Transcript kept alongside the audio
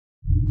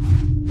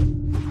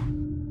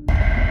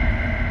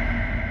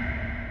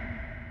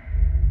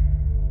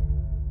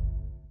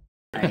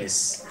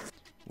Nice.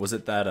 Was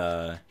it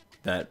that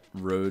that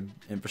road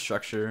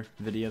infrastructure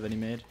video that he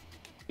made?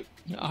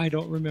 I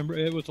don't remember.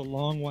 It was a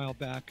long while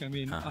back. I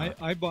mean,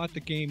 I bought the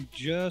game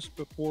just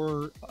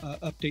before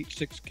Update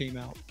 6 came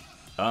out.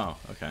 Oh,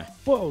 okay.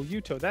 Whoa,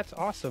 Yuto, that's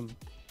awesome.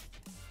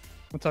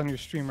 What's on your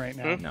stream right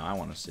now? No, I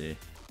want to see.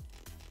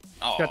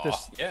 Oh, Got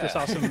this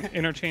awesome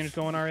interchange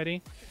going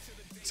already.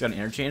 He's got an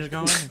interchange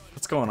going?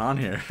 What's going on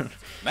here?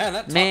 Man,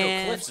 that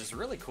Taco Cliffs is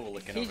really cool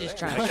looking He's over just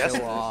there. trying to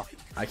show off.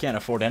 I can't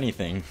afford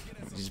anything.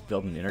 He's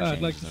building an interchange.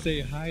 I'd like to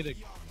say hi to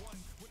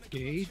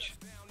Gage.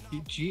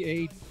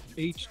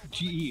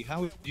 G-A-H-G-E. How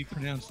would you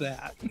pronounce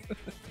that?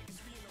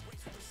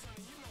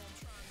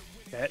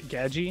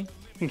 Gadgy?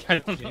 I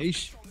don't know.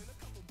 Gage?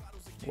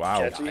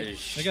 Wow.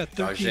 I got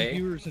 13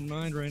 viewers in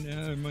mind right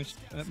now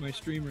at my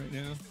stream right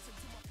now.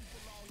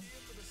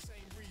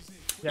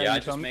 Yeah, I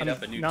just made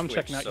up a new now I'm Twitch,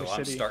 checking out so your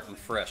I'm city. starting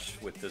fresh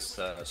with this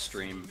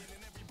stream.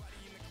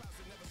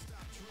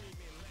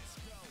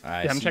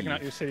 I'm checking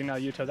out your city now,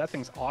 Yuto. That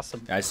thing's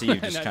awesome. I see you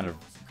just kind of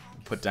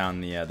put down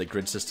the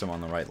grid system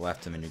on the right,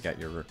 left, and then you got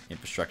your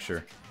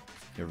infrastructure,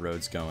 your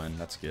roads going.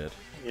 That's good.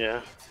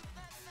 Yeah.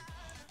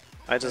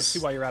 I see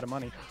why you're out of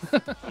money.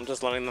 I'm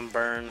just letting them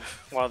burn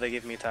while they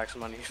give me tax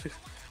money.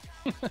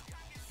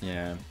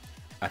 Yeah,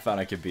 I thought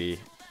I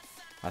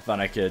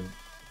could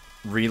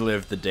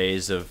relive the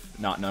days of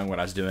not knowing what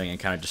I was doing and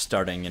kind of just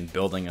starting and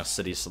building a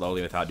city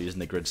slowly without using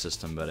the grid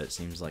system, but it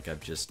seems like I've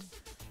just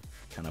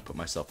kind of put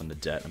myself into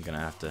debt. I'm gonna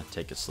have to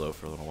take it slow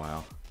for a little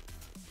while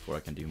before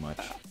I can do much.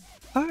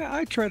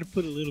 I try to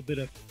put a little bit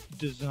of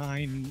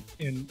design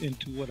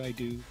into what I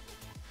do.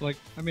 Like,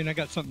 I mean, I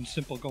got something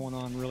simple going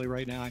on really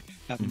right now. I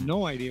have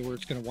no idea where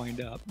it's going to wind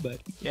up,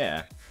 but...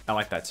 Yeah, I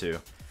like that too.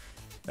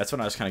 That's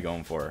what I was kind of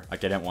going for.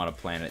 Like, I didn't want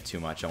to plan it too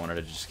much. I wanted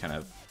to just kind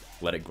of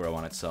let it grow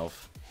on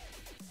itself.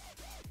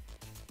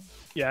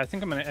 Yeah, I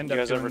think I'm going to end up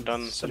doing doing ever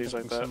done cities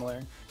like that?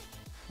 similar.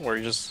 Where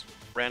you just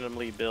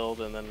randomly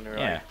build and then you're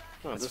like,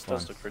 oh, this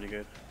does look pretty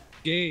good.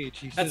 Gage,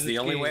 he says That's the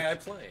it's only Gage. way I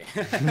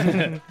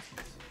play.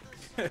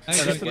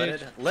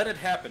 Let it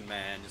happen,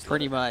 man. Just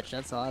Pretty much,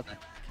 that's all I think.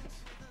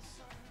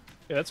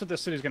 Yeah, that's what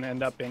this city's going to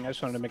end up being. I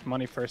just wanted to make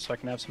money first so I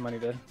can have some money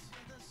to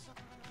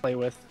play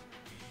with.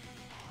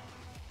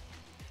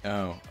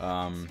 Oh,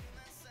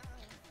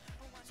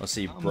 let's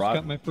see. I almost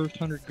got my first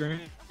 100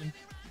 grand.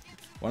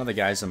 One of the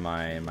guys in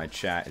my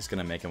chat is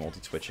gonna make a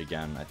multi-Twitch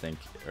again, I think,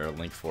 or a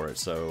link for it.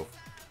 So,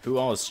 who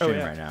all is streaming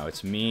right now?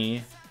 It's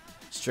me,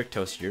 Strict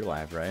Toaster. You're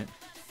live, right?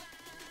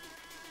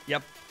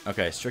 Yep.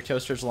 Okay, Strict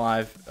Toaster's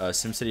live.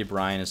 SimCity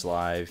Brian is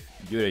live.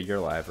 Yudo, you're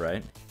live,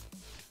 right?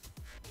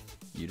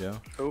 Yudo?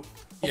 Oh.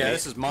 Yeah,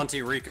 this is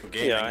Monty Rico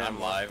Gaming. Yeah, I'm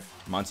live.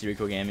 Monty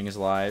Rico Gaming is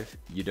live.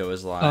 Yudo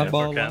is live.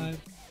 Oddball live.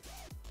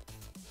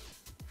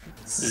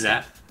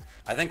 Zap.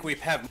 I think we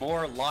have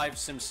more live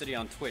SimCity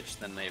on Twitch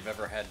than they've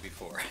ever had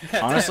before.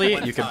 Honestly,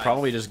 you could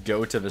probably just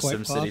go to the Quite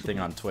SimCity possible. thing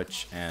on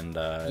Twitch and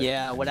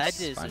Yeah, what and I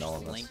did is find all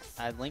just of us. link.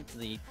 I linked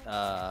the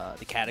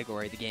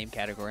category, the game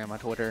category on my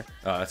Twitter.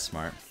 Oh, that's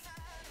smart.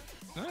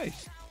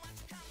 Nice.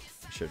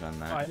 Should have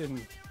done Oh, I that.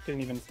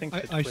 didn't even think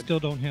to I Twitch. still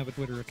don't have a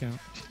Twitter account.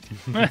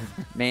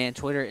 Man,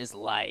 Twitter is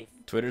life.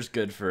 Twitter's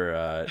good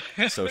for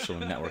social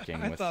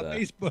networking. I with, thought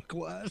Facebook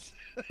was.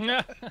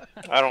 I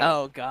don't.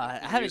 Oh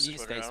god, I haven't use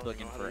used Twitter. I don't Facebook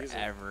in know how to use it.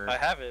 forever. I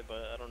have it,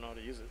 but I don't know how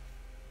to use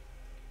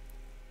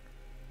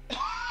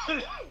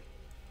it.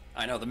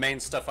 I know the main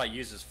stuff I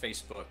use is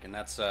Facebook, and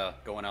that's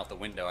going out the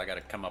window. I got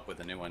to come up with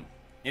a new one.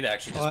 Need to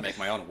actually just make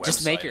my own website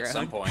Just make your at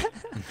some own. point.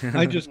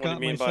 I just What do you got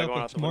mean by myself going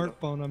a out the window?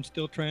 smartphone. I'm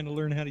still trying to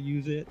learn how to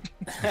use it.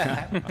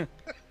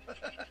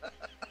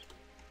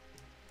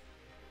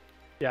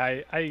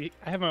 Yeah, I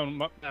have my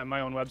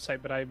own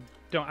website, but I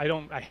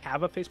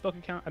have a Facebook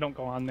account. I don't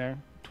go on there.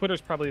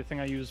 Twitter's probably the thing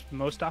I use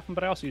most often,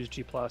 but I also use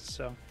G+,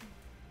 so.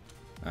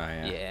 Oh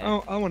yeah. Yeah.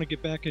 I want to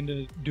get back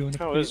into doing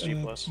How is G+?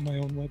 my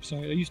own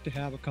website. I used to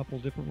have a couple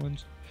different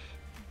ones.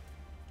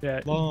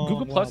 Yeah, Long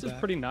Google while Plus is back.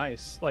 pretty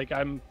nice. Like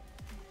I'm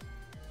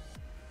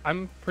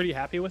pretty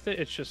happy with it.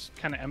 It's just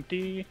kind of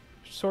empty,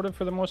 sort of,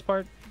 for the most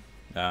part.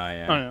 Oh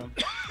yeah. I don't know.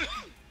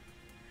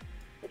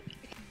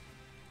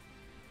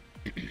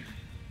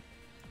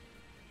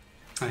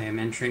 I am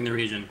entering the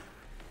region.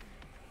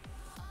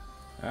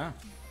 Ah,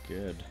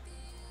 good.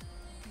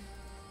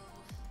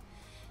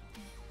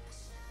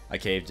 I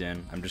caved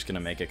in. I'm just gonna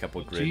make a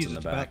couple grids Jeez, in the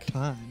it's about back.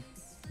 time.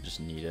 Just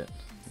need it.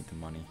 Need the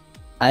money.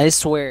 I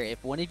swear,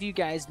 if one of you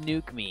guys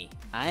nuke me,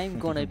 I'm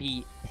gonna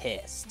be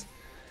pissed.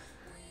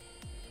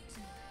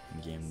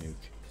 Game nuke.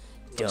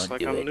 Looks Don't like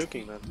do I'm it.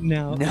 nuking then.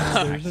 Now,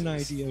 No. there's an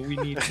idea we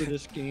need for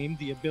this game: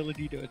 the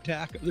ability to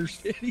attack other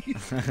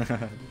cities.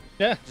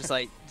 Yeah. Just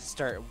like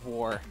start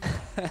war.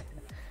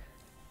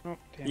 Oh,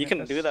 damn You it, can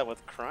that's- do that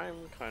with crime,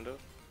 kind of.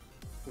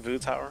 Voo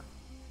Tower.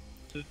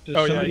 Does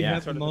Oh, yeah, somebody yeah,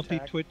 have sort a of attack.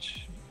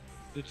 multi-Twitch?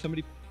 Did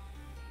somebody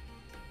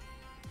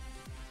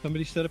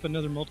set up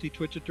another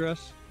multi-Twitch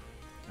address?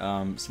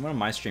 Someone on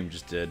my stream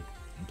just did,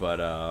 but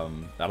I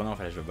don't know if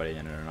it has everybody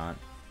in it or not.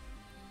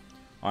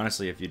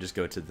 Honestly, if you just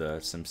go to the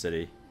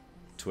SimCity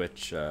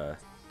Twitch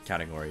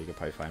category, you could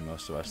probably find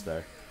most of us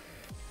there.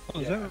 Oh,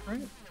 is that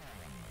right?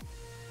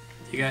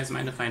 You guys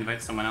mind if I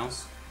invite someone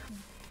else?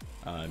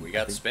 We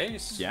got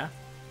space. Yeah.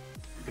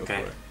 Go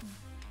Okay. for it.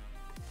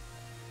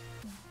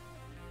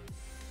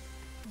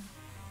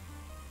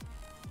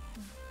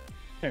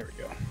 There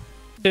we go.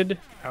 Did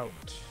out.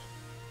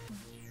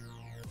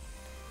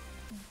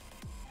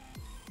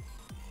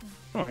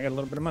 Oh, I got a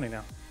little bit of money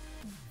now.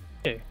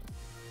 Okay.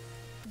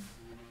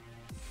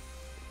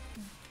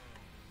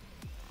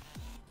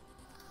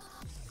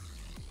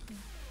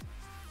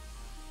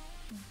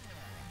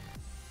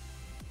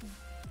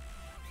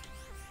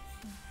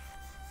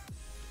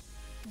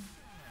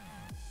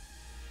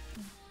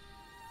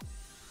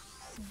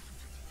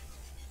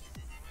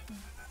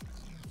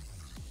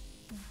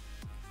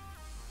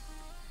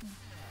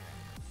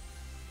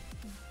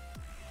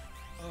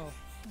 Oh,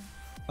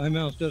 my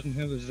mouse doesn't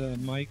have his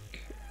mic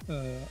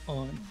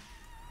on.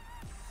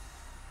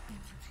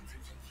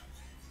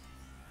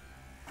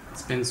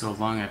 It's been so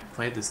long I've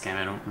played this game,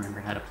 I don't remember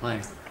how to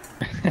play.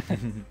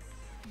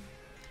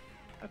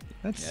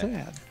 That's Yeah.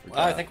 sad. Well,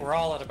 I think we're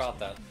all at about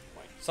that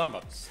point. Some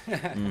of us.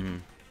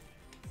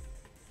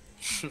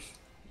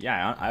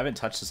 Yeah, I haven't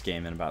touched this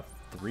game in about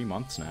 3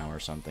 months now or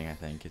something. I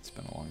think it's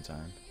been a long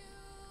time.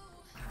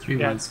 3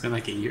 Yeah. months, been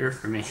like a year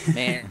for me.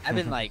 Man, I've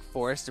been like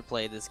forced to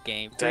play this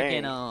game.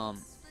 Dang. Freaking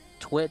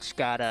Twitch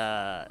got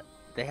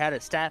they had a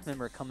staff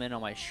member come in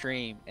on my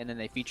stream, and then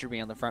they featured me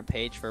on the front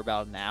page for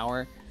about an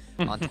hour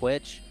on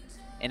Twitch.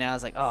 And I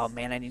was like, oh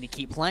man, I need to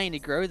keep playing to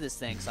grow this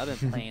thing. So I've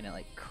been playing it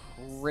like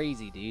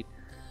crazy, dude.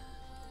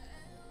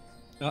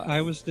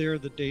 I was there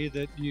the day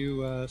that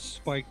you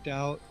spiked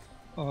out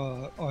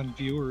on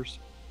viewers.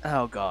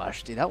 Oh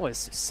gosh, dude, that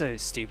was so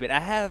stupid. I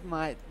have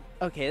my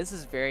okay, this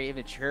is very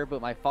immature,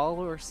 but my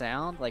follower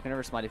sound, like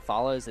whenever somebody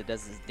follows, it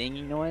does this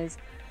dinging noise,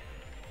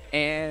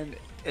 and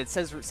it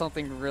says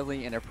something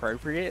really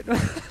inappropriate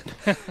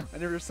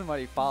whenever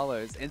somebody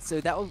follows, and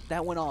so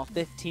that went off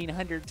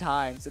 1,500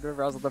 times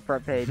whenever I was on the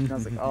front page, and I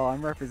was like, oh,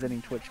 I'm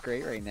representing Twitch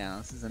great right now.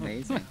 This is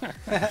amazing.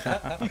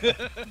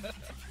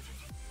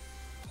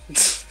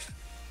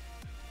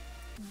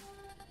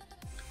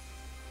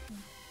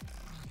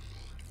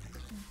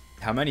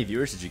 How many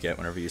viewers did you get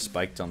whenever you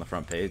spiked on the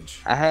front page?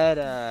 I had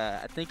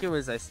I think it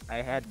was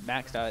I had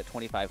maxed out at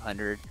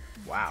 2,500.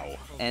 Wow.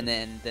 And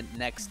then the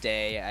next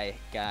day I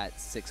got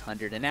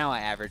 600, and now I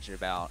average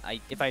about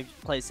if I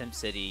play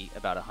SimCity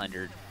about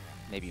 100,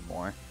 maybe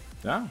more.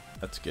 Yeah,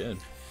 that's good.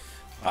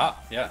 Ah,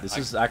 yeah. This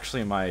is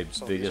actually my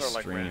So these biggest are,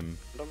 like, stream random?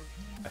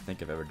 I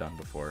think I've ever done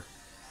before.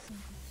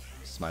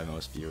 This is my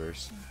most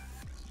viewers.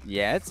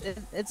 Yeah,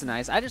 it's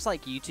nice. I just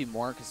like YouTube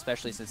more, 'cause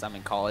especially since I'm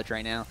in college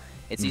right now.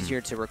 It's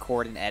easier to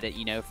record and edit,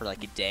 you know, for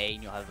like a day,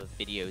 and you'll have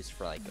the videos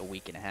for like a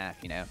week and a half,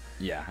 you know,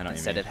 Yeah, I know what you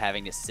instead mean. of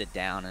having to sit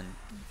down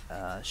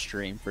and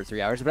stream for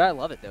 3 hours. But I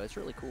love it though; it's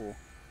really cool.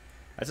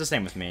 That's the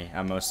same with me.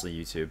 I'm mostly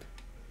YouTube.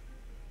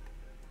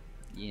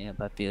 Yeah,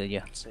 but I feel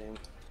you. Same.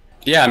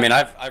 Yeah, I mean,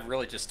 I've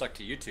really just stuck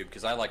to YouTube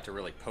because I like to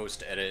really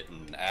post, edit,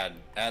 and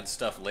add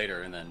stuff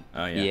later, and then.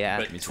 Oh yeah. Yeah.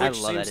 But Me Twitch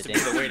too. love seems to be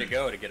editing. the way to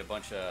go to get a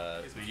bunch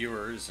of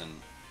viewers and.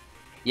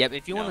 Yep,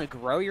 if you No. want to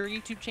grow your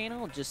YouTube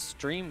channel, just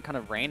stream kind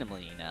of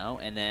randomly, you know,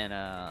 and then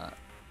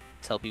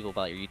tell people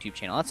about your YouTube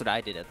channel. That's what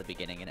I did at the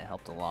beginning, and it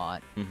helped a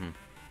lot. Mm-hmm.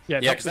 Yeah,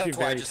 it Yeah, helps because with that's your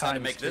why I very just had to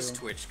times, make this too.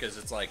 Twitch, because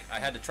it's like I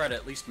had to try to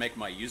at least make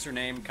my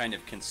username kind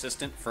of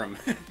consistent from,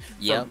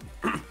 Yep.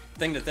 from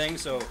thing to thing.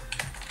 So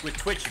with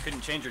Twitch, you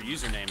couldn't change your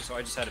username, so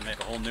I just had to make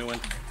a whole new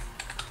one.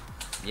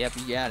 Yep,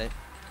 you got it.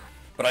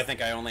 But I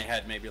think I only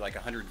had maybe like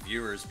 100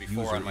 viewers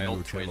before User on my in old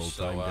your channel Twitch,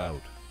 so timed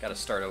out. got to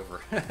start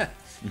over.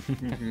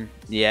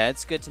 Yeah,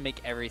 it's good to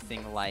make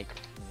everything like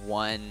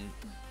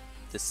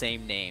the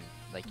same name,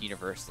 like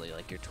universally,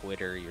 like your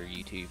Twitter, your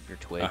YouTube, your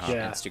Twitch,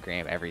 Yeah.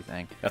 Instagram,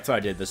 everything. That's what I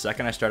did. The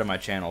second I started my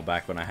channel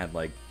back when I had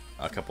like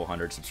a couple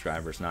hundred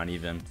subscribers, not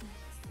even,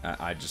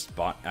 I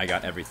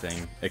got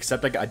everything.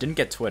 Except I didn't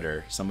get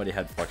Twitter. Somebody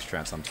had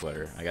Fluxtrance on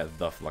Twitter. I got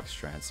the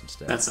Fluxtrance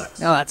instead. That sucks.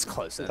 No, that's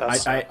close enough.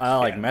 That's- I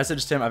like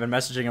messaged him. I've been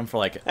messaging him for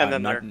like And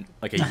then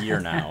like a year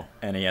now,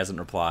 and he hasn't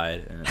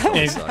replied. And it And, totally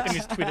and sucks.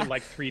 he's tweeted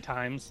like 3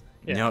 times.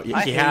 Yeah. No, he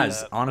I hate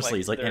has. that. Honestly,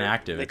 he's like they're-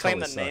 inactive. They It claim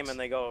totally the name sucks. and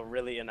they go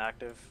really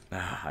inactive.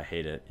 I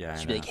hate it. Yeah, I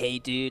Should be know. like, hey,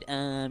 dude,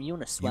 you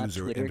want to swap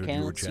User Twitter entered your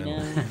accounts, you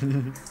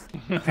channel.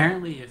 know?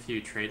 Apparently, if you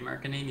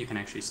trademark a name, you can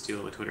actually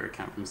steal a Twitter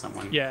account from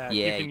someone. Yeah,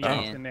 Yeah, you you can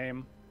use can. the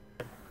name.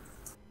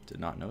 Did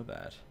not know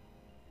that.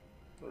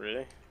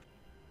 Really?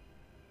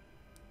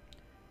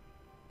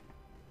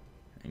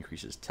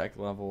 Increases tech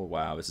level.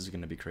 Wow, this is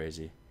gonna be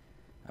crazy.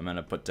 I'm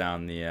gonna put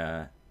down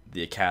the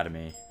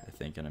academy. I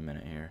think in a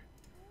minute here.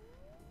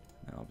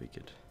 That'll be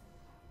good.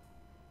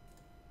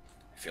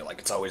 I feel like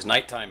it's always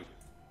nighttime.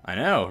 I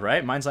know,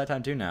 right? Mine's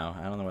nighttime too now.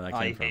 I don't know where that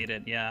I came from. hate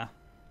it, yeah.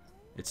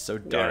 It's so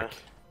dark.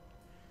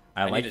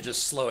 I like need to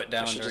just slow it I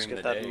down should just during get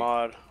the that day.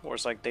 mod where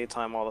it's like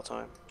daytime all the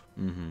time.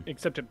 Mm-hmm.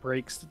 Except it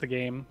breaks the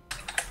game.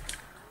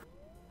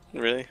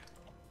 Really?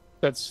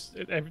 That's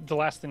the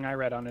last thing I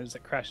read on it is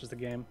it crashes the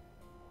game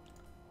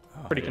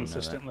pretty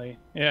consistently.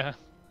 Yeah.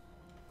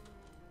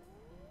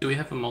 Do we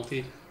have a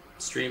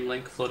multi-stream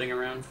link floating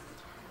around?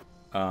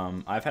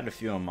 I've had a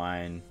few on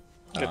mine.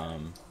 Good.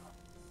 On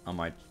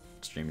my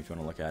stream if you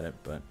want to look at it,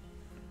 but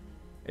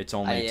it's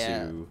only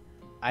to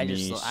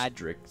me,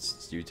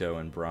 Strix, Yuto,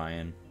 and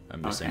Brian.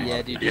 I'm missing.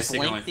 Yeah, dude, just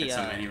link the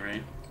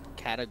right?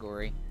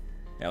 category.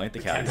 Yeah, link the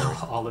category.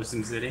 All of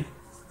SimCity.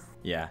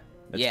 Yeah.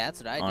 Yeah, that's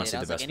what I did. I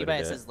was like,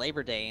 anybody that says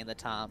Labor Day in the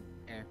top.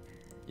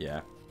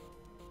 Yeah.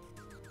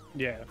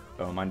 Yeah.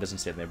 Oh, mine doesn't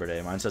say Labor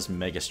Day. Mine says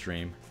Mega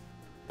Stream.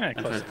 Right,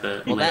 I put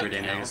the well, Labor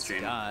Day Mega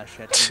Stream. Gosh,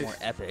 that's more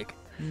epic.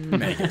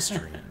 Mega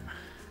Stream.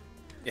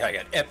 Yeah, I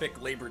got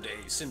Epic Labor Day,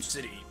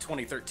 SimCity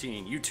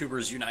 2013,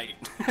 YouTubers Unite.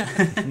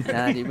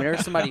 Nah, dude,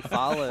 whenever somebody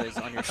follows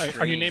on your stream...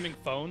 Are you naming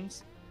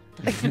phones?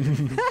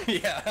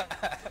 Yeah.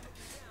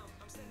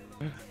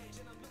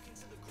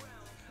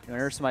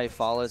 Whenever somebody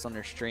follows on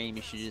their stream,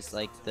 you should just,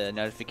 like, the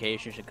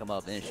notification should come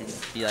up, and it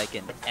should be, like,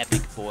 an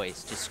epic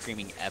voice, just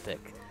screaming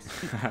epic.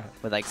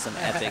 With, like, some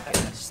epic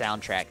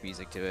soundtrack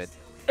music to it.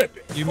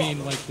 You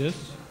mean like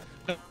this?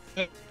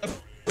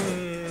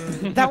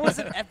 That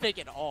wasn't epic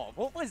at all.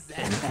 What was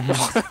that?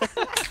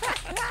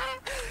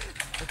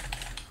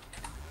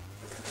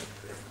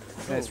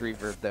 Nice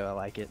reverb, though. I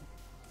like it.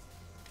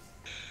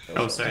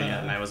 Oh, sorry,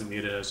 yeah, I wasn't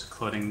muted. I was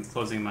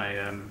closing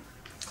my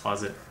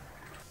closet.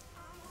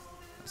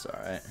 That's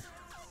alright.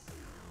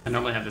 I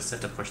normally have this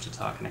set to push to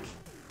talk, and I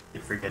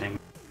keep forgetting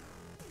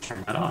to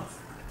turn that off.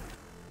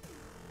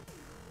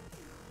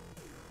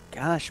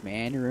 Gosh,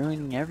 man, you're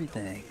ruining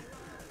everything.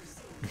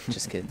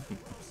 Just kidding.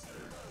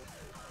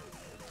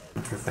 A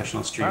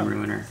professional stream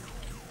ruiner.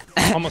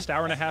 Almost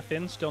hour and a half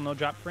in, still no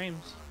drop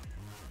frames.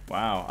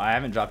 Wow, I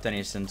haven't dropped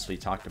any since we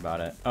talked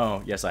about it.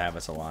 Oh, yes, I have.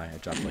 That's a lie. I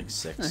dropped like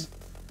 6.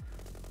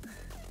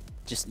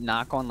 Just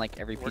knock on like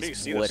every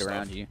piece of wood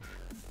around you.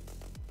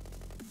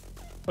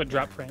 What,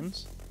 drop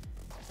frames?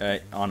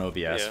 On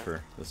OBS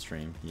for the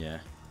stream, yeah.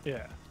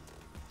 Yeah.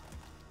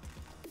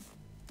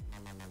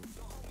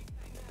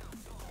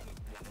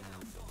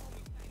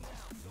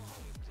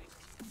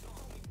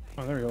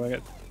 Oh, there we go. I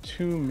got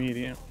 2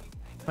 medium.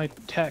 My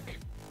tech.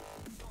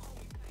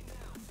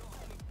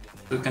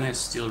 Who can I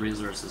steal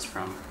resources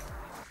from?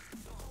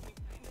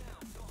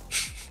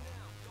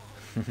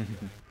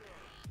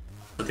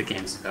 What the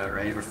game's about,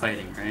 right? We're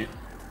fighting, right?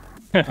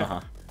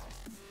 Uh-huh.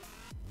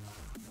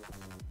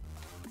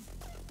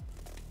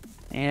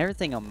 And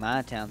everything on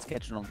my town's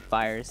catching on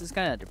fire. This is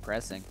kind of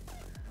depressing.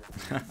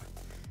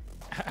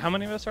 How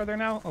many of us are there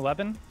now?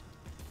 11?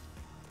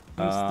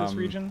 In this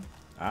region?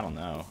 I don't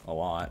know. A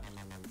lot.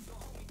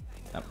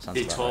 That sounds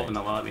Be about 12 right. in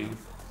the lobby.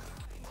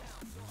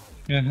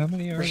 Yeah, how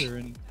many are there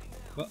in?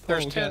 Well,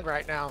 There's 10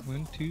 right now.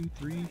 1, 2,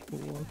 3, 4,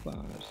 5,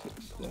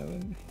 6,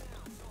 7.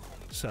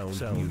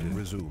 Sound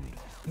resumed.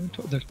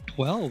 There's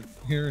 12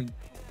 here, and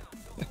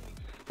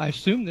I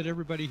assume that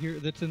everybody here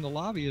that's in the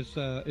lobby is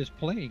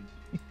playing.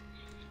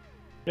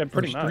 Yeah,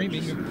 pretty much.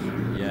 Streaming.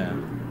 Yeah.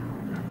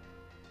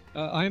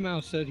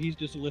 iMouse said he's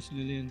just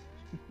listening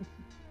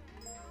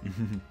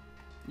in.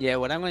 Yeah,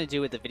 what I'm going to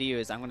do with the video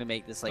is I'm going to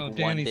make this like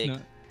one big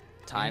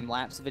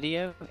time-lapse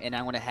video, and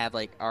I'm going to have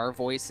like our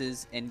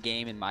voices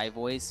in-game and my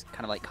voice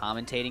kind of like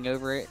commentating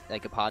over it,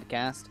 like a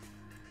podcast.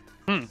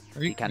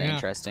 Be kind of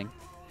interesting.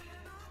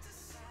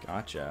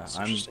 Gotcha.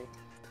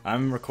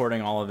 I'm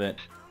recording all of it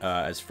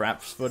as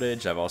Fraps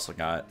footage. I've also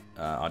got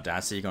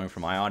Audacity going for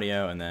my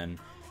audio, and then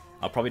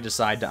I'll probably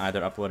decide to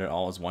either upload it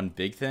all as one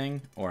big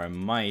thing, or I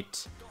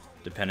might,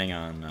 depending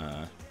on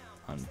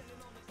I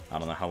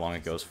don't know how long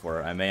it goes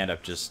for. I may end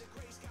up just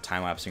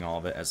time-lapsing all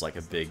of it as like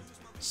a big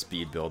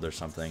speed build or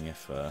something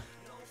if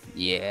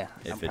yeah,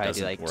 if it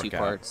doesn't like work 2 out.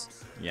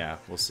 parts. Yeah,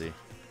 we'll see.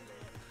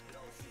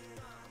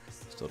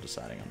 Still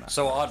deciding on that.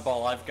 So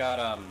Oddball, I've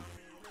got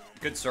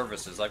good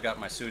services. I've got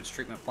my sewage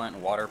treatment plant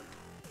and water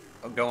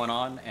going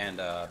on, and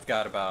I've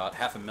got about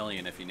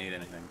 $500,000 if you need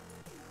anything.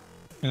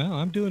 Yeah,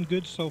 I'm doing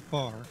good so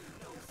far.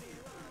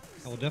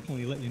 I will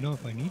definitely let you know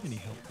if I need any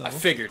help, though. I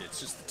figured it's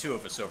just the 2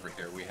 of us over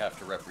here. We have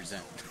to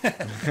represent.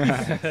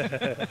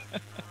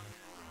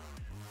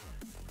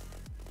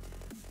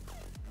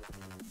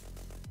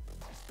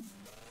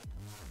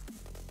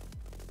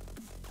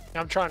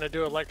 I'm trying to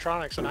do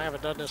electronics, and I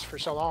haven't done this for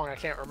so long, I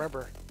can't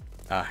remember.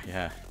 Ah,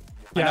 yeah.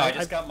 Yeah, I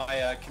just got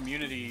my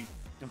community,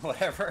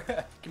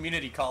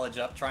 community college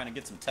up, trying to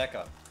get some tech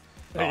up.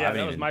 Oh, yeah,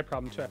 that was my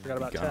problem too. I forgot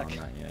about tech.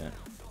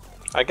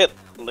 I get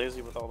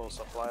lazy with all those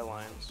supply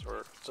lines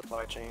or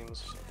supply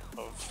chains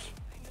of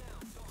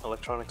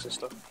electronics and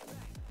stuff.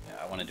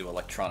 Yeah, I want to do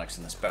electronics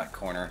in this back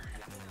corner.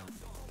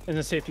 And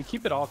to say, if you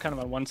keep it all kind of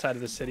on one side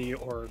of the city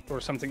or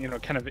something, you know,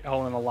 kind of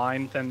all in a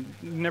line, then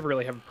you never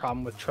really have a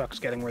problem with trucks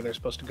getting where they're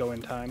supposed to go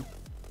in time.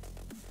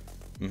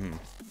 Mm-hmm.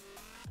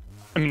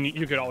 I mean,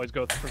 you could always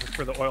go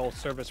for the oil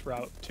service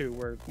route too,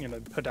 where, you know,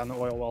 put down the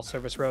oil well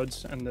service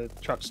roads and the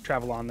trucks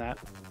travel on that.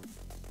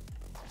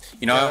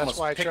 You know, Yeah, I that's almost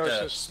why I picked chose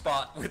a this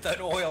spot with that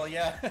oil,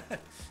 yeah.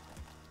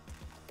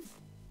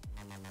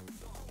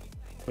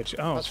 Which,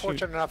 I was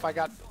fortunate enough I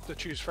got to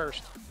choose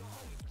first.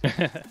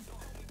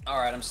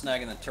 Alright, I'm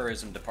snagging the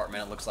tourism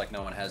department. It looks like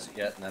no one has it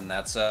yet. And then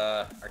that's,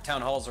 our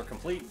town halls are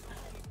complete.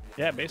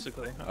 Yeah,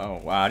 basically. Oh,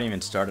 wow, I didn't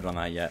even started on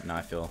that yet. Now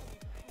I feel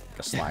like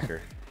a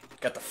slacker.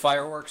 Got the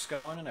fireworks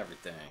going and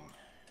everything.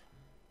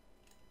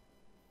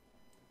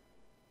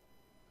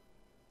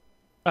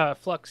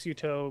 Flux,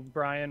 Uto,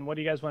 Brian, what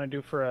do you guys want to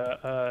do for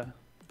a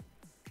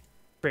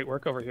great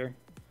work over here?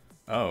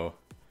 Oh.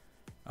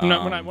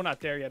 No, we're not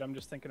there yet. I'm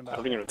just thinking I about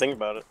didn't even think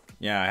about it.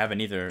 Yeah, I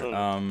haven't either.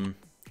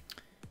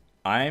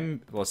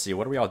 Let's see,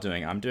 what are we all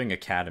doing? I'm doing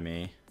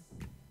Academy.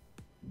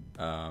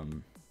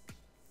 Aren't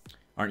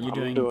you I'm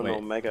doing? doing Wait,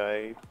 Omega,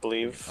 I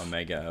believe.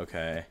 Omega,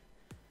 okay.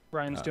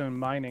 Brian's doing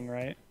mining,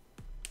 right?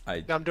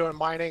 I'm doing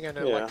mining and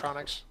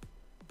electronics.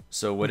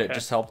 So would it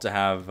just help to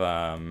have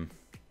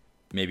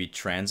maybe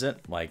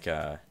transit, like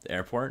the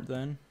airport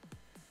then?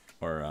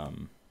 Or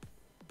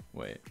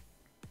wait.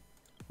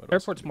 What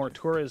else Airport's more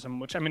tourism,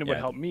 which I mean it would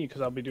help me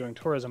because I'll be doing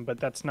tourism, but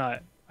that's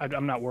not.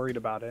 I'm not worried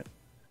about it.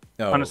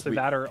 No, honestly,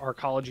 that or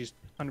arcology's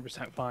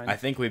 100% fine. I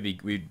think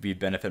we'd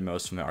benefit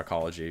most from the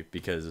arcology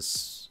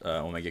because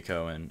Omega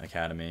Co and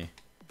Academy.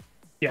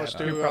 Yeah,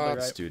 you're probably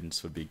right.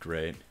 Students would be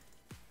great.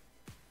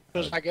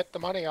 As I get the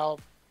money, I'll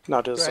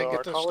Now, does go ahead and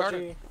get this arcology,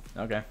 started.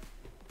 Okay.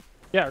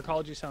 Yeah,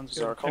 arcology sounds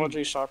does good.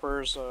 arcology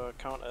shoppers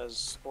count as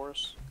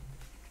spores?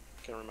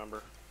 Can't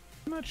remember.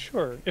 I'm not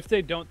sure. If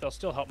they don't, they'll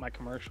still help my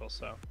commercial.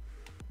 So.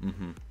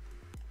 Mm-hmm.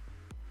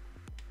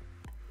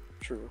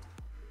 True.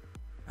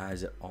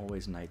 Is it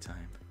always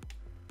nighttime?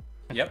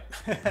 Yep.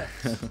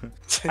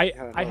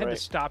 I had to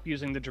stop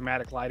using the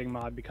dramatic lighting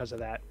mod because of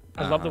that.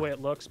 I love the way it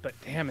looks, but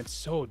damn, it's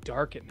so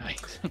dark at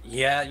night.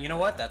 Yeah, you know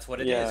what? That's what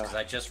it is, because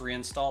I just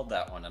reinstalled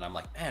that one, and I'm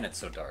like, man, it's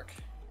so dark.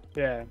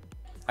 Yeah.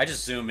 I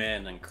just zoom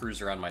in and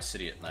cruise around my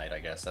city at night, I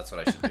guess. That's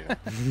what I should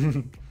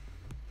do.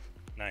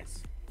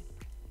 Nice.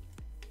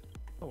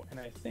 Oh, and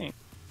I think...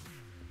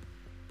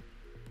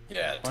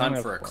 Yeah, time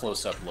for a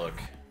close-up look.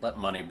 Let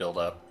money build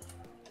up.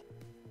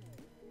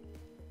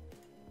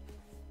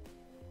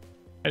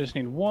 I just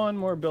need one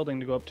more building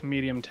to go up to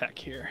medium tech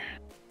here.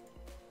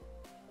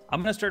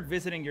 I'm gonna start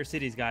visiting your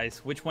cities, guys.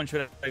 Which one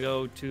should I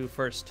go to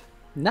first?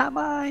 Not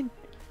mine.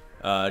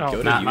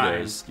 Go to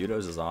Udo's.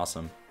 Udo's is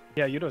awesome.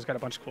 Yeah, Udo's got a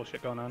bunch of cool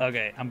shit going on.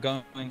 Okay, I'm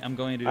going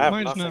to.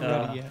 Mine's not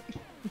ready yet.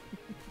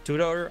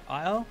 Tudor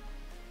Isle.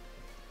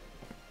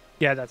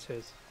 Yeah, that's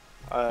his.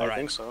 I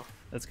think so.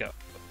 Let's go.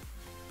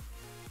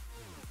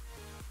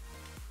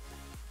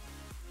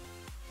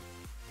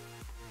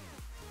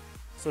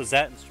 So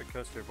Zat and Strict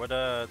Coaster,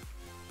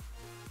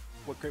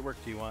 what great work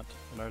do you want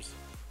on ours?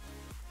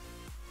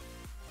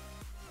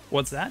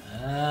 What's that?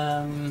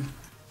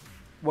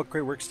 What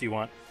great works do you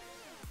want?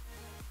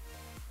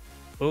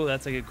 Oh,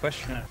 that's a good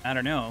question. I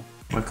don't know.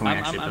 What can we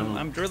actually build?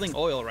 I'm drilling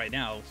oil right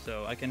now,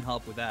 so I can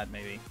help with that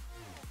maybe.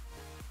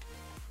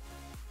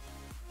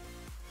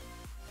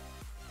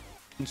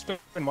 I've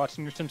been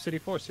watching your SimCity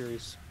 4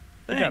 series.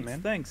 Good Thanks, job,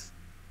 man. Thanks.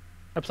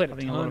 I played a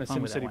Having a ton lot of of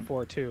fun with that SimCity one.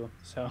 4 too,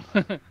 so.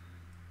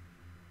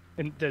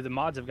 And the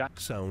mods have got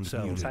Sound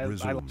muted.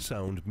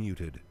 Sound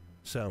muted.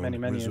 Sound many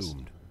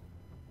resumed.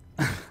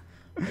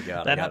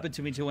 That happened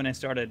to me too when I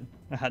started.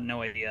 I had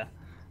no idea.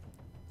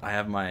 I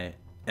have my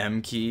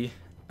M key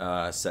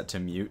set to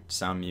mute,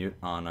 sound mute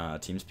on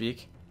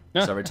TeamSpeak.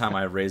 So every time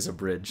I raise a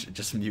bridge, it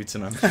just mutes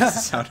and unmutes the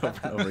sound over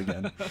and over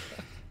again.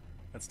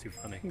 That's too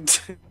funny.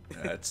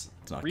 It's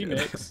not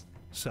Remix. good.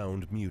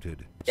 Sound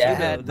muted. Yeah, I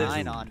had this-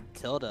 mine on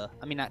Tilda.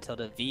 I mean, not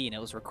Tilda V, and it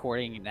was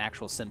recording an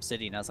actual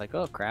SimCity, and I was like,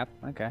 oh crap,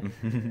 okay.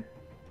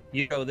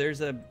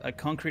 There's a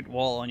concrete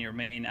wall on your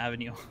main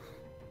avenue.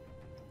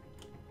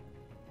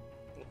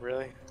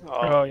 Really?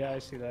 Oh yeah, I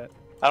see that.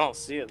 I don't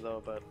see it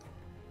though, but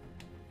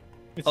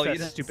It's Oh, that you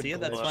didn't stupid see it?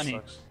 That's glitch. funny.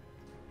 sucks.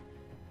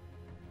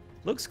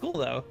 Looks cool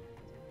though.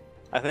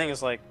 I think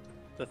it's like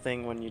the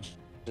thing when you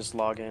just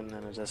log in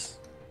and it just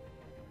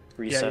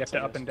resets. Yeah, you have to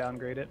I up guess. and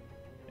downgrade it.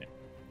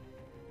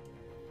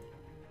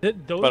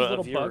 Those But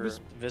little a viewer bugs.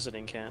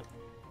 visiting can't.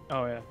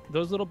 Oh yeah,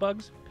 those little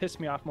bugs piss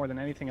me off more than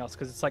anything else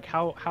because it's like,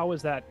 how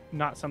is that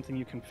not something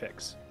you can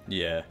fix?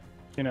 Yeah.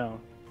 You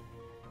know.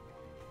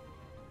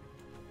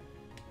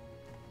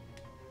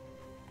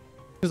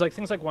 Because like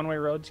things like one-way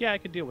roads, yeah, I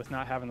could deal with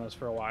not having those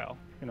for a while.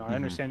 You know, I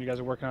understand you guys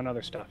are working on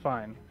other stuff,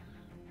 fine.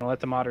 I'll let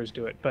the modders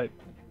do it, but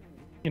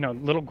you know,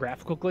 little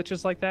graphical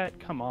glitches like that,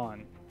 come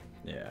on.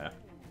 Yeah.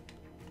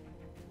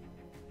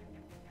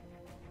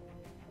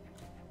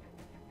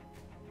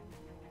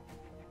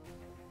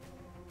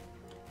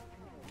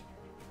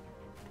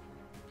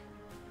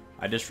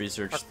 I just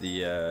researched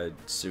the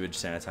sewage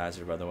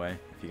sanitizer, by the way,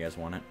 if you guys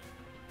want it.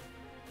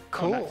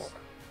 Cool. nice.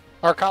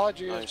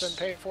 Arcology Nice. has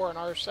been paid for in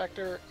our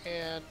sector,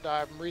 and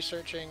I'm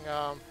researching.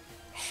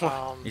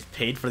 He's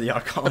paid for the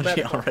arcology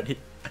medical. already.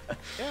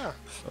 Yeah.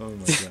 Oh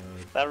my god.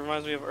 That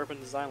reminds me of Urban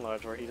Design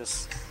Lodge where he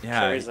just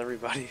Yeah. carries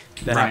everybody.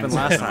 That happened Brian's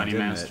last the time, money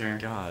didn't master.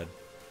 it? God.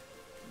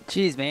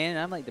 Jeez, man,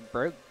 I'm like the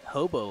broke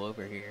hobo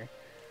over here.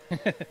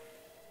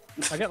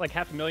 I got like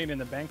 $500,000 in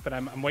the bank, but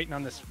I'm waiting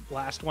on this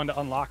last one to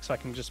unlock so I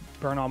can just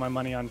burn all my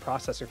money on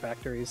processor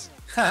factories.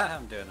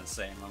 I'm doing the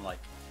same. I'm like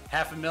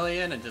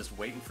 $500,000 and just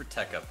waiting for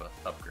tech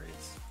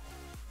upgrades.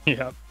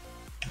 Yep.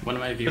 One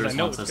of my I viewers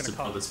know wants it's us to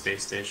gonna build a cost.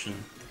 space station.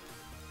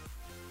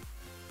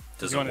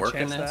 Does You it want a work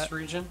in chance this that?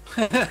 region?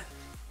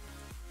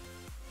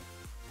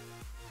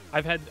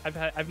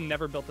 I've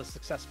never built a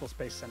successful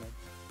space center.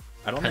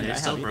 I don't Are think they I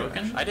still have either,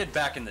 broken? actually. I did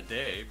back in the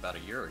day, about a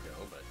year ago,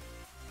 but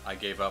I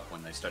gave up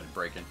when they started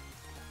breaking.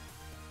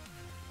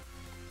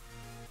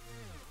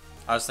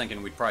 I was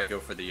thinking we'd probably go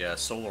for the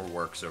solar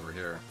works over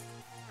here.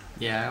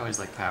 Yeah, I always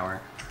like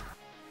power.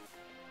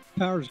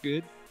 Power's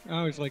good. I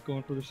always like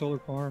going for the solar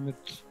farm.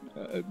 It's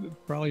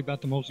probably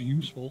about the most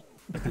useful.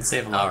 And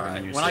save a lot All of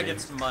right. your When I city.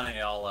 get some money,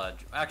 I'll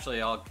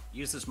I'll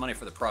use this money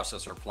for the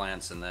processor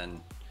plants and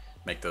then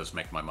make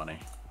my money.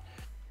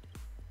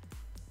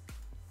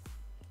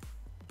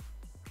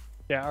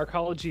 Yeah,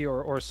 arcology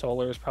or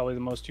solar is probably the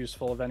most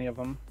useful of any of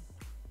them.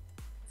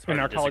 It's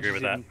hard to disagree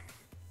with that.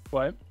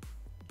 What?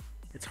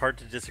 It's hard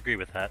to disagree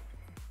with that.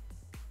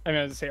 I mean,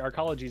 I was to say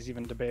arcology is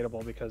even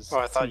debatable because. Oh,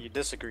 I thought you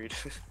disagreed.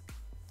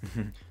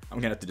 I'm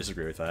gonna have to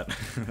disagree with that.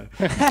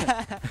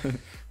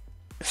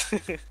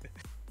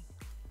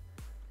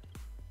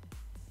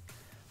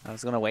 I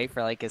was gonna wait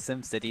for like a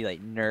SimCity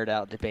like nerd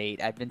out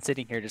debate. I've been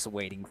sitting here just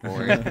waiting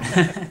for it.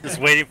 Just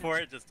waiting for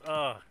it. Just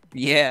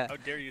Yeah. How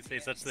dare you say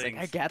such It's things?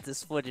 like, I got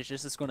this footage.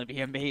 This is gonna be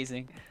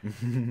amazing.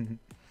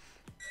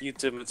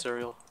 YouTube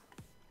material.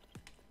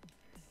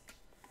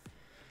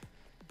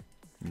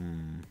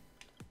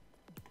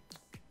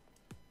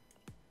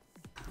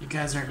 You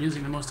guys aren't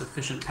using the most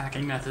efficient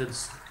packing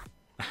methods.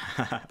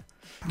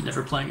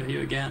 Never playing with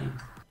you again.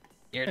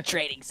 Your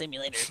trading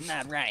simulator's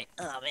not right.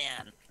 Oh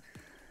man.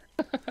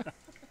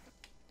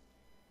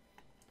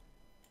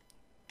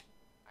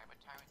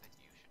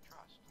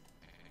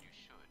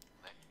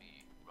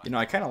 You know,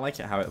 I kind of like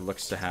it how it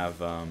looks to have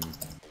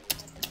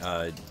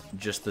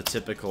just the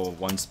typical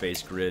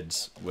one-space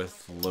grids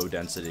with low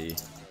density,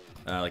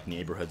 like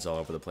neighborhoods all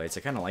over the place.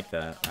 I kind of like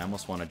that. I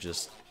almost want to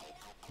just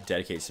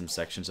dedicate some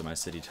sections of my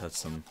city to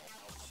some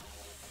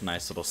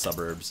nice little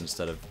suburbs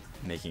instead of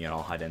making it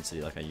all high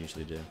density like I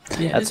usually do.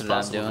 Yeah, That's it's what I'm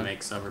possible to doing.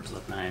 make suburbs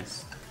look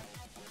nice.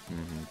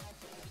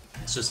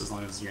 It's just as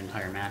long as your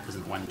entire map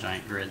isn't one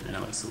giant grid, then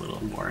it looks a little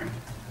boring.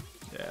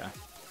 Yeah.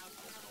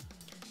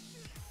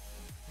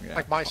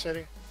 Like my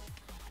city.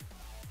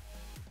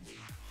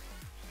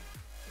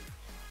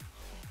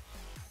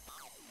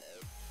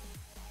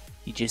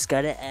 You just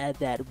gotta add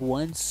that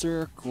one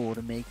circle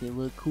to make it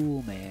look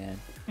cool, man.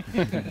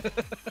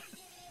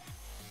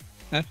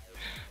 That's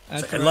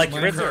I right, like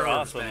mine- grids are Curves,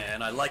 awesome.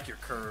 man. I like your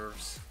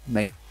curves.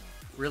 Mate,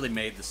 Really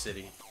made the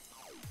city.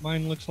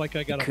 Mine looks like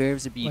I got the a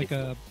curves are like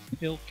beautiful. a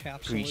pill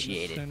capsule in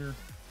Appreciate the it. center.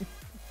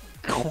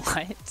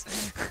 What?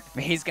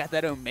 Man, he's got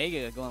that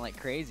Omega going like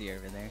crazy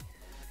over there.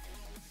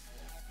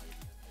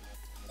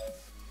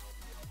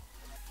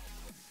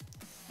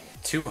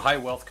 Two high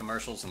wealth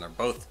commercials, and they're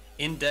both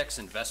index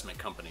investment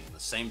company in the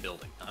same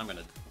building. I'm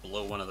gonna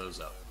blow one of those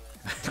up.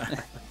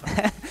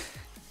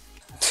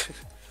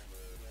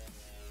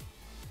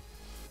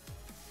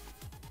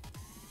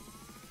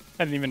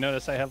 I didn't even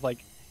notice I have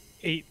like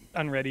 8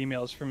 unread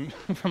emails from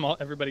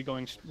everybody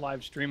going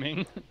live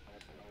streaming.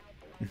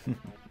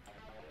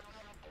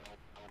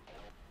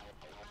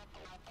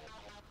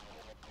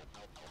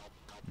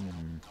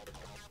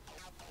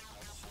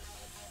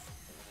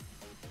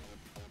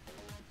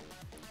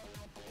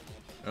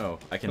 Oh,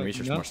 I can But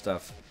research no. more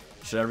stuff.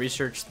 Should I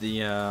research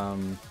the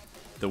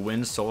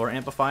wind solar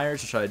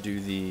amplifiers, or should I do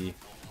the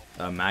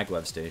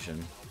maglev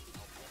station?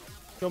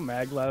 Go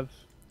maglev.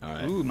 All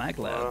right. Ooh,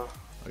 maglev. Uh,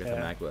 I'll get Yeah.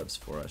 the maglevs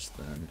for us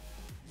then.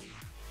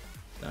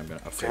 Then I'm gonna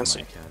upgrade Fancy.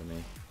 my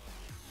academy.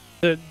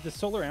 The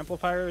solar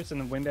amplifiers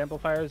and the wind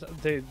amplifiers,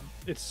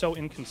 it's so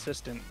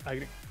inconsistent.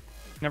 I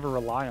never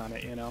rely on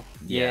it, you know.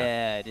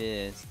 Yeah, it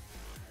is.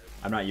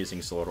 I'm not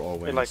using solar or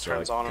wind. it like so I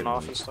turns on and couldn't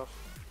off really- and stuff.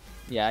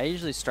 Yeah, I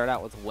usually start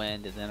out with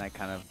wind and then I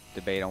kind of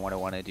debate on what I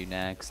want to do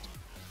next.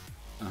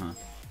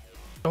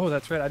 Oh,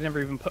 that's right. I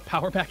never even put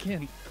power back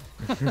in.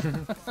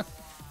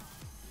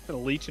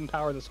 Been leeching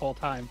power this whole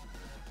time.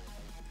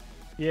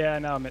 Yeah,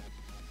 now I'm at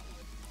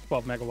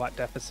 12 megawatt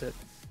deficit.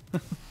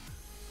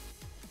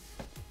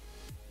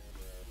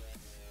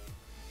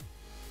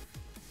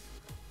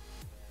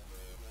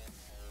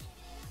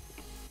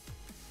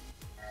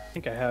 I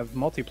think I have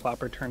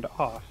multi-plopper turned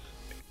off.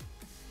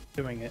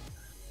 Doing it.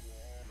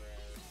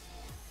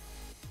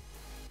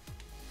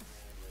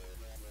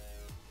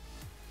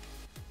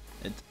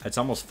 It's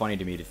almost funny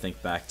to me to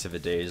think back to the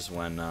days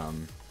when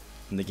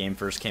the game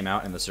first came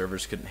out and the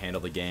servers couldn't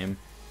handle the game,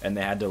 and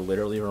they had to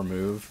literally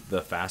remove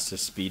the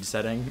fastest speed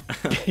setting.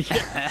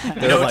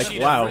 They're No like,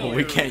 cheat wow, for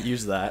we you." can't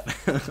use that.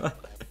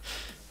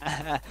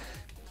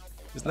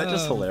 Isn't that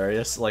just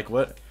hilarious? Like,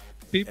 what?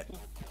 People,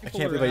 I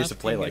can't believe I used to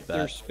play like that.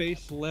 There's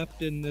space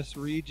left in this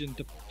region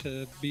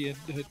to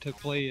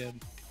play in.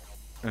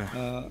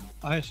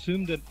 I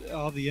assumed that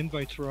all the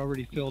invites were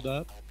already filled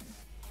up.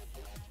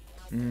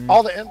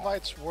 All the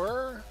invites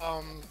were,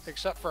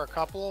 except for a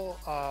couple.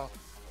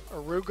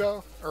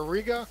 Aruga,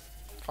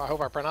 if I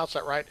hope I pronounced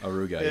that right.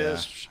 Aruga,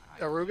 is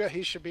Aruga.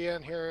 He should be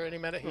in here any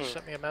minute. He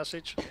sent me a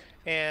message.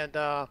 And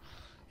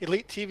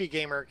Elite TV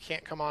Gamer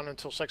can't come on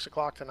until 6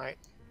 o'clock tonight.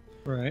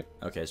 Right.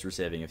 Okay, so we're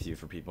saving a few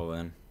for people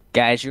then.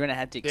 Guys, you're gonna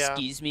have to Yeah.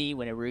 excuse me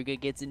when Aruga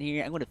gets in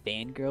here. I'm gonna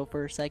fangirl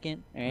for a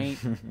second, alright?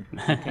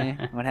 Okay?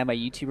 I'm gonna have my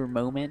YouTuber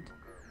moment.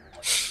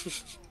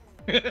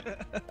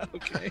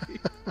 Okay.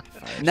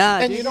 Nah,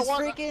 And dude, you know his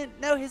what?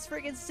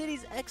 freaking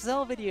Cities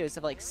XL videos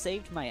have like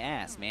saved my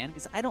ass, man,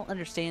 because I don't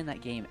understand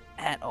that game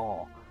at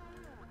all.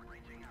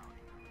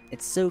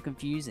 It's so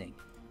confusing.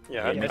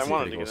 Yeah, I makes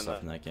wanted pretty to cool get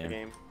stuff in in that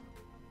game.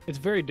 It's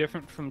very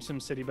different from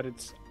SimCity, but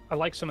I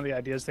like some of the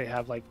ideas they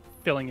have, like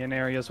filling in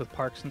areas with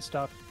parks and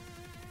stuff.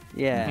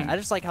 Yeah, I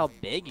just like how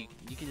big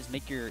you can just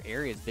make your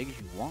area as big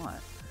as you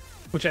want.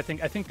 Which I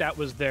think that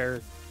was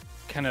their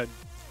kind of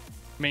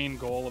main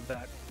goal of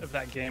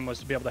that game, was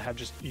to be able to have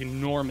just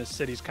enormous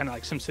cities, kind of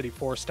like SimCity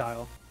 4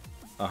 style.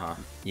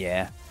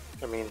 Yeah.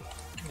 I mean,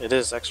 it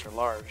is extra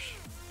large,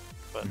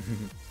 but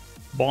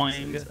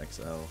Boing.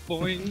 XL.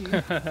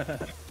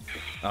 Boing.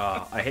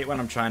 I hate when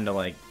I'm trying to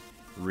like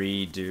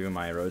redo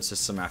my road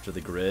system after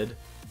the grid,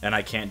 and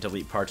I can't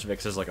delete parts of it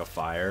because there's like a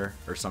fire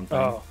or something,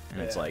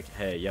 and it's like,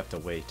 hey, you have to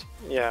wait.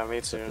 Yeah,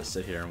 me So I too. have to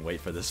sit here and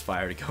wait for this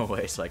fire to go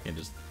away so I can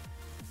just.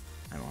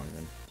 I don't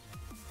even.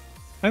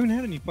 I haven't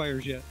had any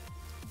fires yet.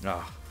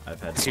 Oh,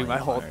 I've had. Dude, my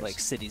whole fires. like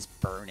city's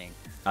burning.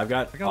 I've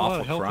got, I got a lot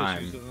awful of health crime.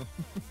 issues,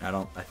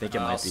 though. I think it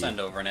I'll might be send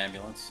over an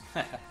ambulance.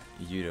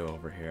 Yudo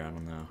over here. I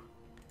don't know.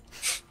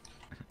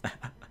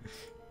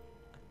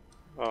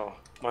 Oh,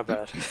 my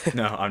bad.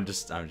 No, I'm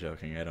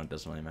joking. It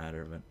doesn't really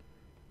matter, but.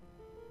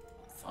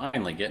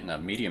 Finally getting a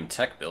medium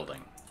tech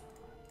building.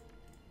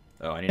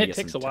 Oh, I need to It get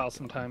takes a some while tech.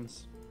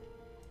 sometimes.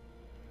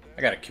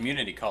 I got a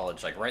community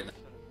college like right in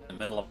the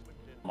middle of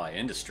my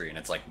industry, and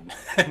it's like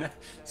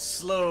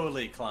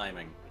slowly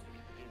climbing.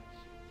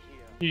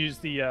 You use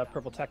the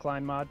purple tech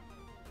line mod.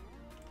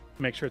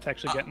 Make sure it's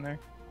actually getting there.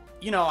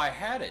 You know, I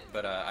had it,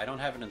 but I don't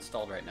have it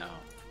installed right now.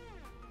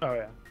 Oh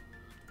yeah.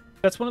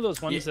 That's one of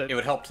those ones It that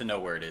would help to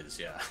know where it is,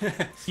 yeah.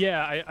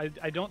 yeah,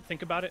 I don't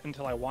think about it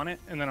until I want it,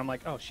 and then I'm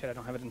like, oh shit, I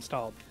don't have it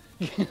installed.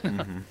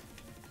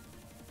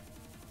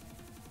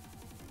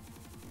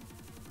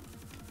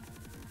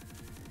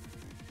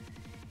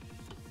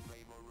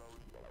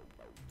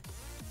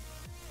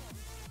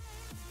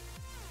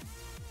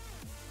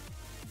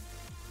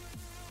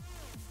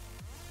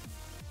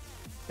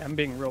 I'm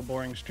being real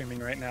boring streaming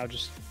right now,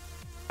 just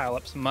pile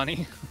up some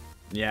money.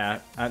 Yeah,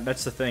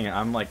 that's the thing.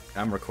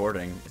 I'm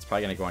recording. It's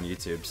probably gonna go on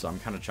YouTube, so I'm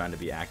kind of trying to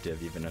be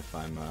active, even if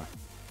I'm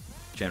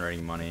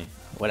generating money.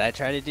 What I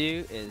try to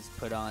do is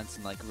put on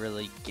some like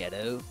really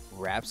ghetto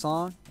rap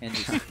song and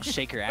just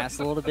shake your ass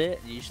a little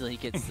bit. Usually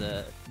it gets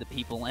the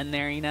people in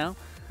there, you know.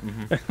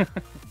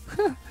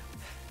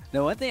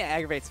 No, one thing that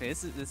aggravates me.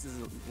 This is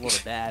a little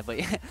bad, but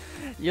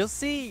you'll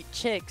see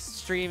chicks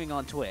streaming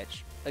on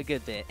Twitch a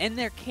good bit, and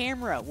their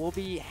camera will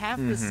be half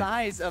the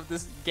size of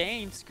this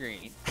game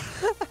screen.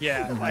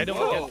 Yeah, I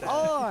don't get that.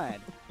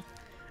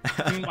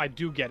 On. I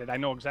do get it. I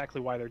know exactly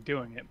why they're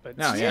doing it, but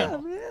No, yeah.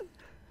 Man.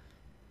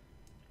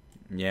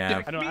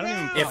 Yeah. I don't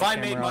even put If the I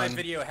made camera my on.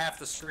 video half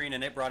the screen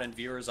and it brought in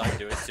viewers, I'd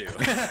do it too.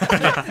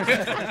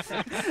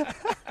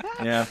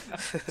 Yeah.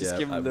 Just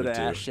give them the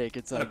ass shake.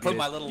 It's I'm all gonna put good.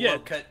 my little Yeah.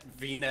 low-cut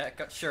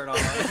V-neck shirt on.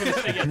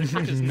 Yeah, the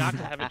trick is not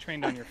to have it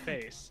trained on your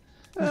face.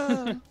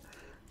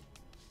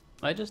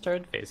 I just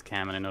started face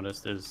cam and I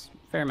noticed there's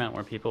a fair amount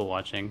more people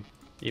watching,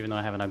 even though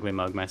I have an ugly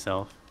mug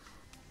myself.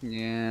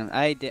 Yeah,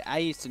 I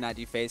used to not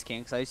do face cam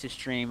because I used to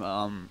stream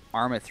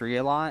Arma 3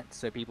 a lot,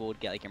 so people would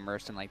get like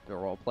immersed in like the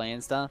role play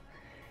and stuff.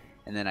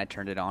 And then I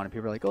turned it on, and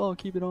people were like, "Oh,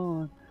 keep it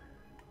on."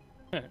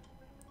 Yeah.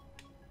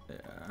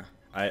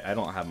 I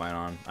don't have mine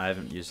on. I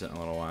haven't used it in a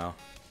little while.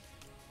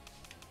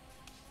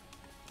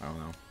 I don't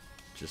know.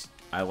 Just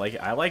I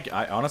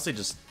honestly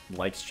just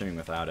like streaming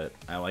without it.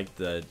 I like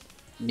the.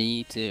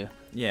 Me too.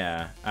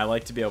 Yeah, I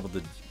like to be able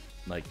to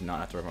like not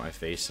have to worry about my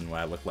face and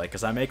what I look like,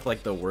 because I make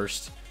like the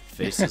worst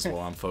faces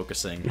while I'm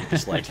focusing,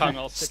 just like Tongue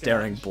all sticking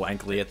staring out.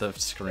 blankly at the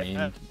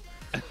screen.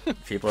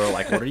 People are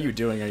like, "What are you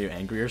doing? Are you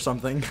angry or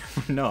something?"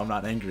 No, I'm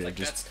not angry. I'm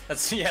just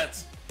that's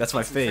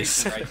my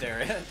face right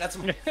there. That's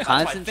my thinking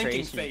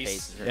Concentration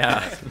face. faces are Yeah.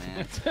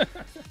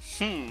 best,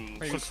 man.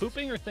 Are you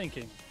pooping or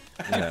thinking?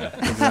 Yeah,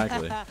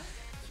 exactly.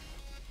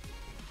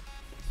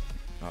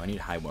 Oh, I need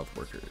high wealth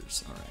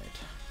workers. All right.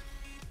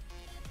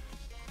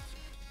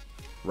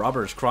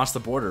 Robbers cross the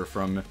border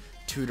from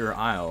Tudor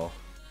Isle,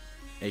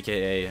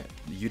 aka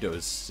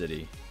Yudo's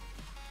city.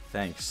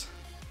 Thanks.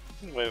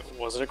 Wait,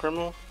 was it a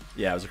criminal?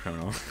 Yeah, I was a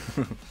criminal.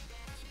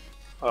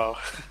 Oh.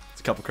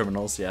 It's a couple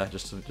criminals, yeah,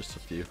 just a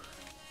few.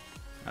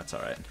 That's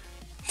all right.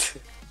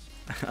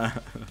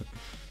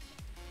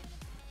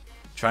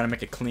 Trying to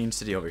make a clean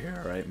city over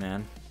here, all right,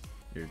 man?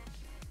 You're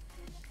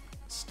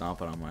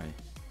stomping on my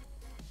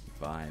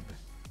vibe.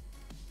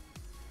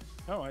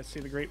 Oh, I see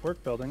the Great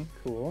Work Building.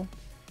 Cool.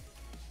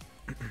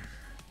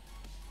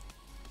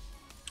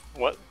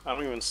 What? I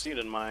don't even see it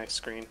in my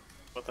screen.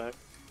 What the heck?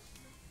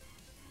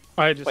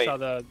 I just Wait. saw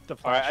the Alright, I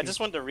flashing. just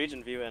went to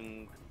region view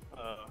and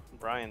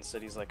Brian's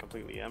city's like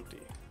completely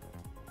empty.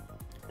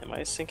 Am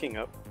I syncing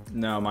up?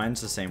 No, mine's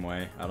the same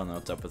way. I don't know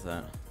what's up with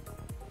that.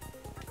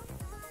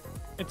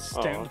 It's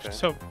Oh, standard. okay.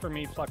 So for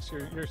me, Flux,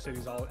 your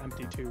city's all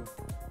empty too.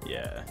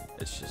 Yeah,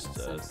 it's just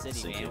SimCity,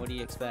 syncing. man. What do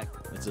you expect?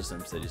 It's just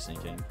SimCity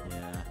syncing.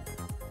 Yeah.